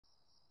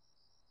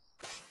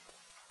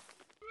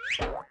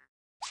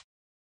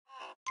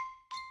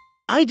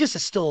I just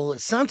stole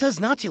Santa's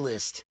naughty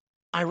list.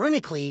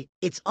 Ironically,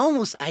 it's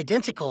almost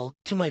identical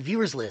to my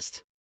viewers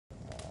list.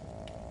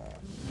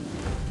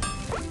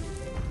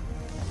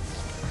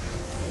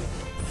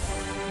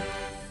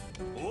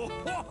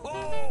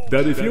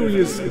 Daddy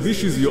Furious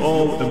wishes you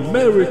all a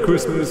Merry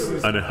Christmas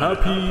and a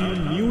Happy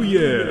New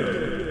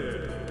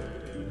Year!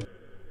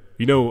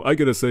 You know, I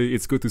gotta say,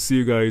 it's good to see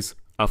you guys.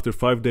 After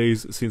 5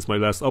 days since my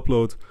last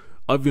upload,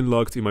 I've been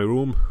locked in my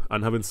room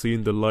and haven't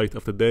seen the light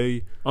of the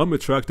day. I'm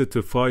attracted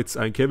to fights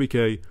and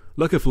KVK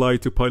like a fly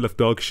to pile of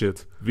dog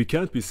shit. We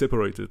can't be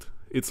separated.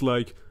 It's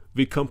like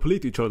we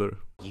complete each other.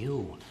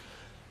 You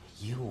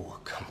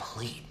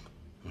complete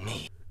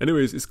me.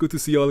 Anyways, it's good to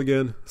see y'all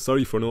again.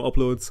 Sorry for no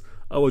uploads.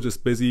 I was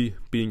just busy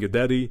being a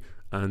daddy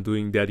and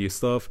doing daddy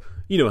stuff.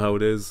 You know how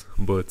it is.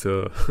 But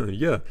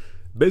yeah,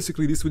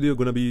 basically this video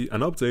gonna be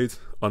an update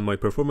on my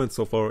performance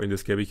so far in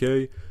this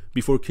KVK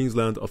before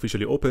Kingsland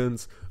officially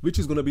opens, which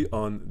is gonna be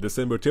on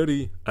December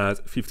 30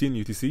 at 15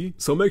 UTC.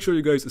 So make sure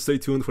you guys stay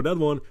tuned for that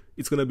one.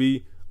 It's gonna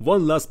be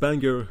one last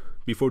banger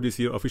before this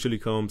year officially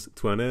comes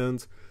to an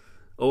end.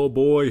 Oh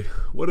boy,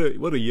 what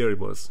a year it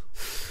was.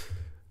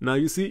 Now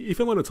you see,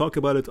 if I want to talk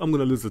about it, I'm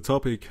gonna lose the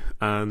topic,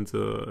 and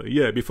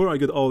yeah, before I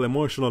get all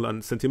emotional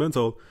and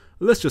sentimental,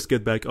 let's just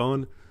get back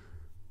on.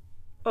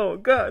 Oh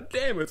god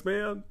damn it,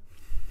 man.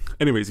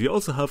 Anyways, we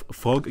also have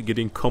fog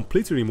getting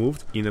completely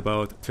removed in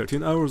about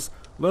 13 hours,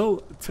 well,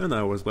 10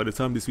 hours by the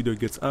time this video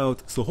gets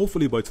out, so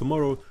hopefully by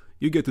tomorrow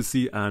you get to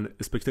see and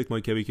spectate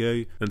my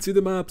KVK, and see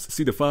the maps,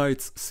 see the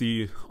fights,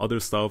 see other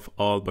stuff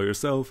all by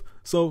yourself,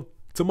 so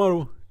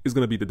tomorrow is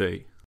gonna be the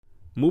day.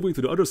 Moving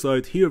to the other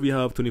side, here we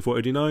have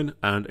 2489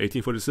 and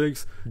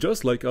 1846.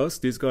 Just like us,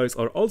 these guys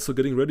are also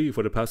getting ready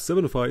for the past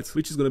 7 fights,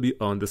 which is going to be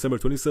on December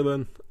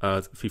 27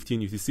 at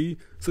 15 UTC.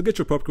 So get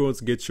your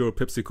popcorns, get your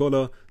Pepsi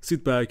Cola,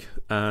 sit back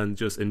and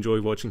just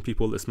enjoy watching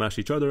people smash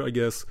each other, I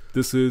guess.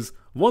 This is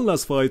one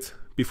last fight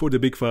before the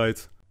big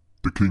fight,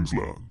 the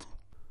Kingsland.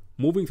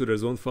 Moving to their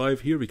zone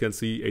 5, here we can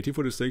see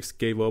 1846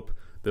 gave up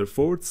their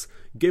forts,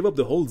 gave up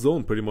the whole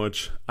zone pretty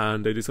much,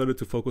 and they decided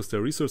to focus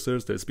their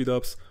resources, their speed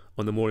ups,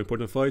 on the more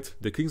important fight,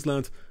 the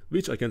Kingsland,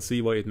 which I can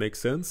see why it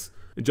makes sense.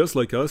 Just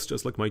like us,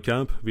 just like my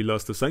camp, we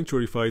lost the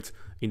Sanctuary fight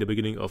in the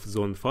beginning of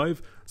zone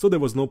 5, so there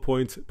was no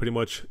point pretty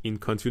much in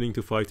continuing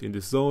to fight in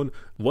this zone.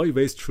 Why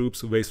waste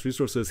troops, waste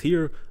resources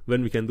here,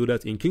 when we can do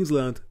that in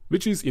Kingsland,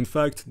 which is in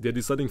fact the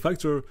deciding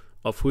factor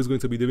of who is going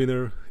to be the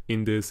winner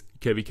in this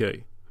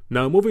KVK.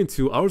 Now moving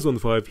to our zone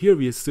 5, here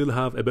we still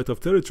have a bit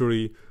of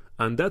territory,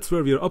 and that's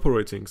where we are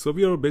operating. So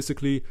we are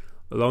basically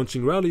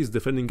launching rallies,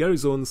 defending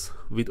garrisons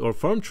with our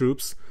farm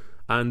troops,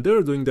 and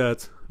they're doing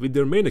that with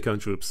their main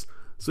account troops.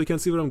 So you can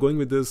see where I'm going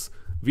with this.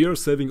 We are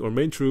saving our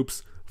main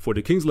troops for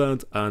the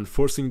Kingsland and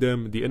forcing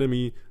them, the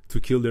enemy, to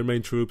kill their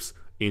main troops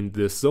in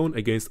this zone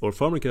against our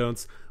farm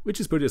accounts, which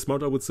is pretty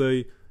smart, I would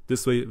say.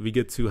 This way we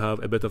get to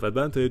have a bit of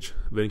advantage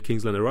when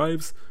Kingsland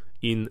arrives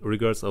in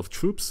regards of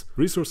troops,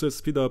 resources,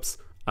 speed ups,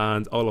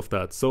 and all of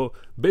that. So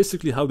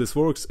basically how this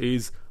works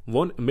is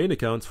one main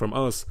account from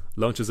us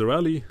launches a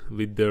rally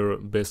with their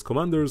best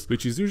commanders,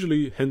 which is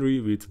usually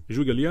Henry with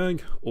Zhuge Liang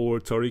or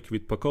Tariq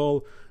with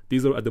Pakal.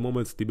 These are at the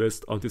moment the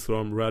best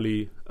anti-swarm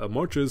rally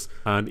marches,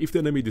 and if the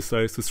enemy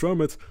decides to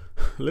swarm it,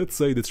 let's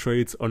say the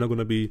trades are not going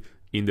to be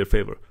in their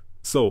favor.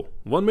 So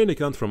one main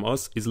account from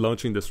us is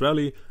launching this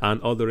rally,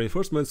 and all the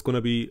reinforcements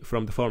gonna be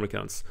from the farm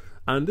accounts.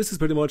 And this is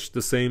pretty much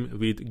the same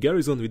with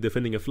garrison, with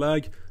defending a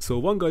flag. So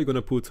one guy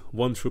gonna put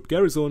one troop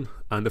garrison,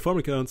 and the farm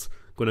accounts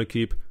gonna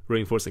keep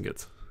reinforcing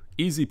it.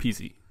 Easy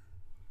peasy.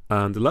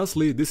 And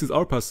lastly, this is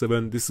our pass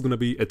 7. This is gonna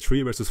be a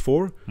 3 versus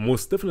 4.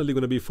 Most definitely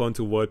gonna be fun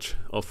to watch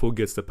of who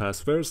gets the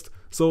pass first.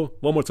 So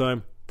one more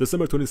time,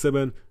 December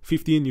 27,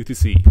 15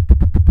 UTC.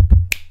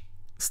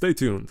 Stay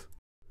tuned.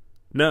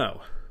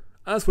 Now,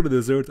 as for the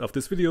dessert of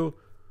this video,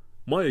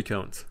 my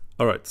account.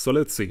 Alright, so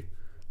let's see.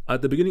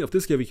 At the beginning of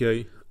this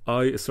KVK,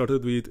 I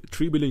started with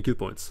 3 billion kill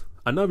points,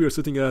 and now we are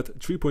sitting at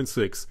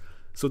 3.6.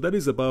 So that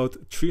is about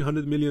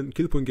 300 million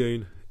kill point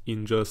gain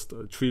in just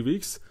 3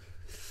 weeks.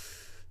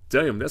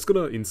 Damn, that's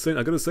gonna insane.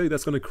 I gotta say,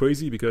 that's kinda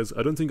crazy because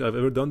I don't think I've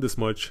ever done this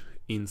much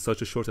in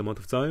such a short amount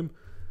of time,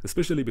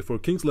 especially before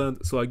Kingsland.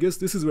 So I guess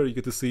this is where you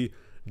get to see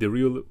the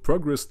real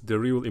progress, the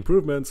real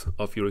improvement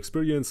of your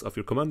experience, of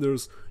your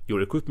commanders,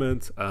 your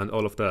equipment, and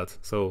all of that.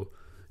 So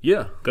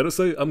yeah, gotta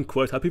say I'm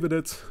quite happy with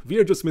it. We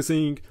are just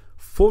missing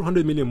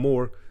 400 million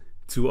more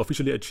to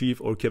officially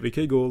achieve our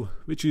KVK goal,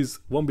 which is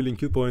 1 billion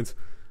kill points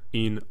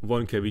in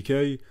 1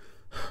 KVK.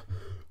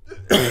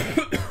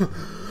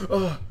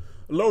 Oh,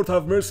 Lord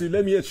have mercy,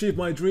 let me achieve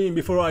my dream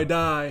before I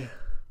die.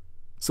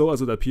 So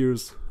as it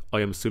appears,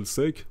 I am still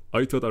sick.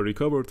 I thought I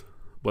recovered,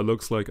 but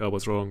looks like I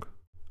was wrong.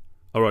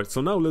 Alright,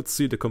 so now let's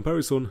see the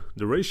comparison,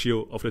 the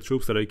ratio of the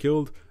troops that I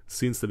killed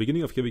since the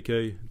beginning of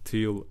KVK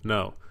till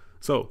now.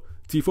 So,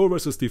 T4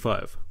 versus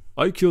T5.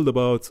 I killed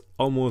about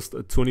almost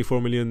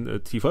 24 million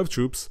T5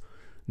 troops,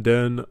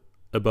 then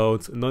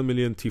about 9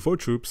 million T4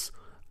 troops,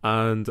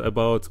 and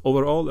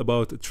overall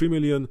about 3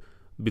 million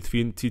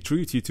between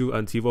T3, T2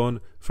 and T1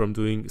 from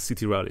doing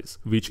city rallies,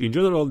 which in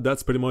general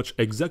that's pretty much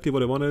exactly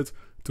what I wanted,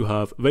 to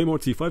have way more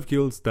T5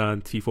 kills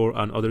than T4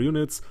 and other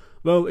units.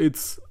 Well,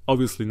 it's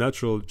obviously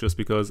natural just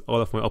because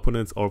all of my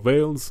opponents are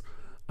Vales,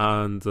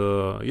 and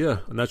yeah,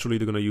 naturally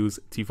they're gonna use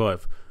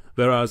T5.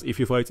 Whereas if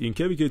you fight in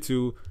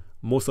KVK2,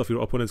 most of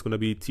your opponents gonna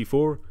be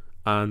T4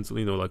 and,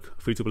 you know, like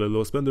free-to-play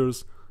low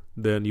spenders,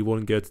 then you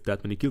won't get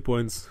that many kill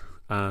points,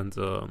 and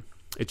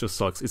it just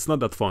sucks. It's not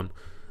that fun.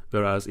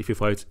 Whereas if you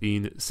fight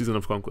in Season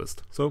of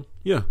Conquest. So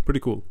yeah, pretty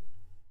cool.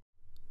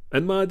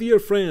 And my dear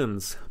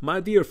friends, my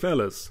dear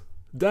fellas,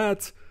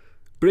 that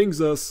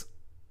brings us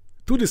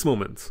to this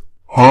moment.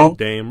 Huh?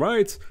 Damn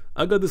right,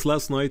 I got this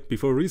last night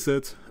before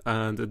reset,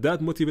 and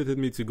that motivated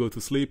me to go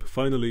to sleep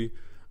finally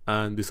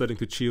and deciding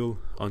to chill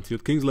until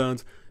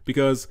Kingsland,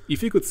 because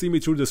if you could see me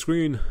through the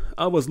screen,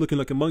 I was looking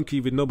like a monkey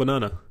with no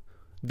banana.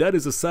 That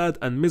is a sad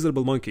and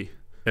miserable monkey.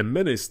 A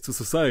menace to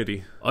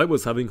society. I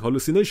was having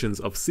hallucinations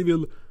of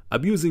Civil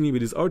abusing me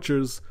with his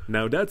archers.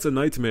 Now that's a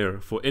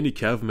nightmare for any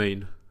Cav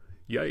main.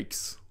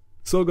 Yikes.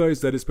 So guys,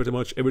 that is pretty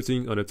much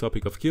everything on the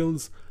topic of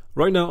kills.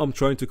 Right now I'm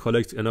trying to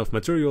collect enough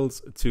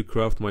materials to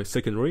craft my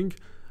second ring.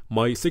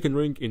 My second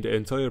ring in the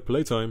entire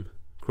playtime.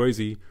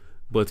 Crazy.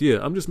 But yeah,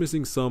 I'm just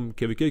missing some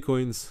KVK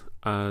coins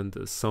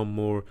and some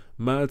more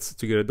mats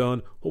to get it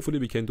done. Hopefully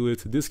we can do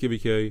it this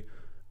KVK.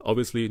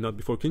 Obviously not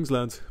before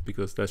Kingsland,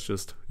 because that's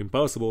just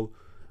impossible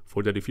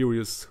for Daddy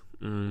Furious.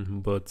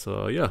 But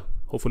yeah,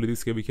 hopefully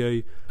this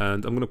KVK.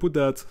 And I'm gonna put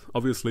that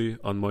obviously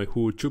on my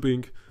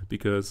𝒟𝒹𝒹𝓎,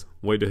 because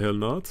why the hell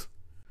not?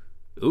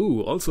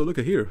 Ooh, also look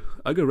at here,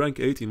 I got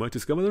rank 8 in Mighty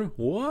Scamander.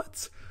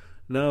 What?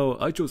 Now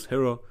I chose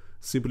Hera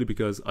simply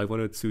because I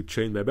wanted to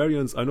chain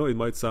barbarians. I know it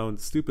might sound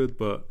stupid,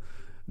 but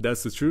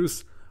that's the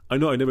truth. I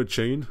know I never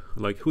chain.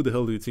 Like, who the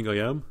hell do you think I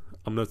am?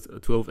 I'm not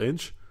a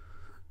 12-inch.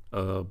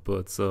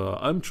 But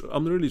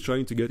I'm really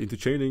trying to get into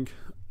chaining.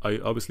 I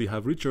obviously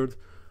have Richard,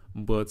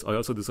 but I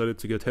also decided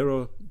to get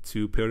Hera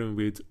to pair him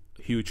with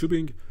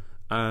𝒟𝒹𝒹𝓎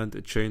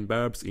and chain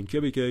barbs in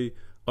KVK.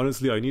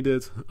 Honestly, I need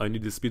it. I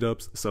need the speed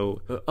ups,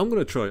 so I'm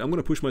gonna try. I'm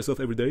gonna push myself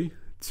every day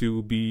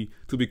to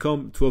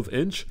become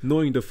 12-inch,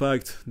 knowing the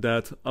fact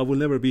that I will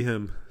never be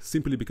him,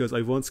 simply because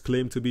I once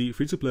claimed to be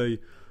free to play,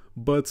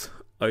 but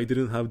I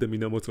didn't have the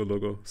Minamoto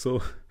logo.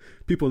 So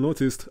people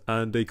noticed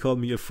and they called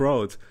me a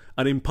fraud,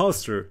 an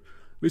imposter,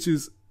 which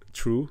is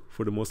true.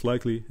 For the most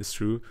likely, it's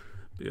true.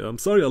 Yeah, I'm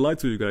sorry I lied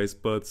to you guys,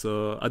 but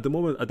at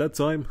that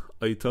time,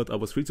 I thought I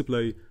was free to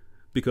play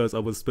because I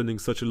was spending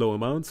such a low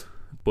amount.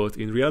 But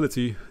in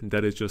reality,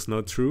 that is just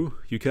not true.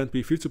 You can't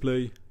be free to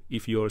play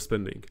if you are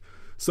spending.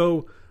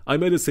 So I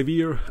made a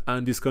severe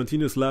and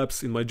discontinuous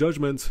lapse in my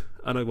judgment,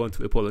 and I want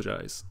to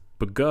apologize.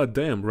 But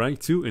goddamn, rank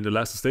 2 in the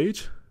last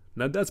stage?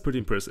 Now that's pretty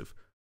impressive.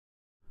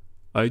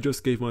 I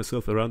just gave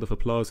myself a round of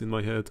applause in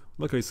my head.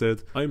 Like I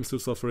said, I am still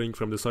suffering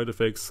from the side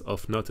effects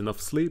of not enough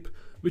sleep,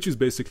 which is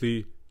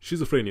basically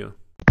schizophrenia.